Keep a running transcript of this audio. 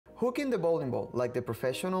Hooking the bowling ball like the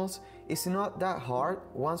professionals is not that hard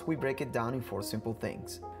once we break it down in 4 simple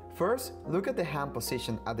things. First, look at the hand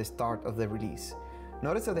position at the start of the release.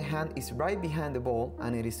 Notice that the hand is right behind the ball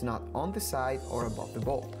and it is not on the side or above the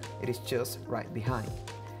ball. It is just right behind.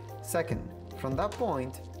 Second, from that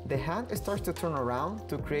point, the hand starts to turn around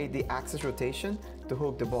to create the axis rotation to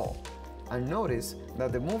hook the ball. And notice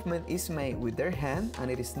that the movement is made with their hand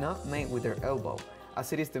and it is not made with their elbow,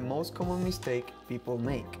 as it is the most common mistake people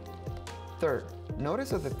make. Third, notice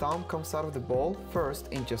that the thumb comes out of the ball first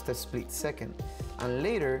in just a split second, and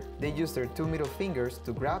later they use their 2 middle fingers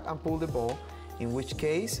to grab and pull the ball, in which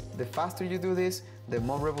case, the faster you do this, the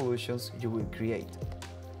more revolutions you will create.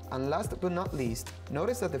 And last but not least,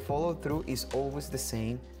 notice that the follow-through is always the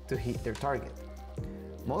same to hit their target.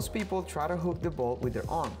 Most people try to hook the ball with their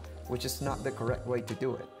arm, which is not the correct way to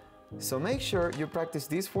do it. So make sure you practice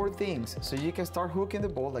these 4 things so you can start hooking the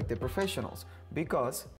ball like the professionals, because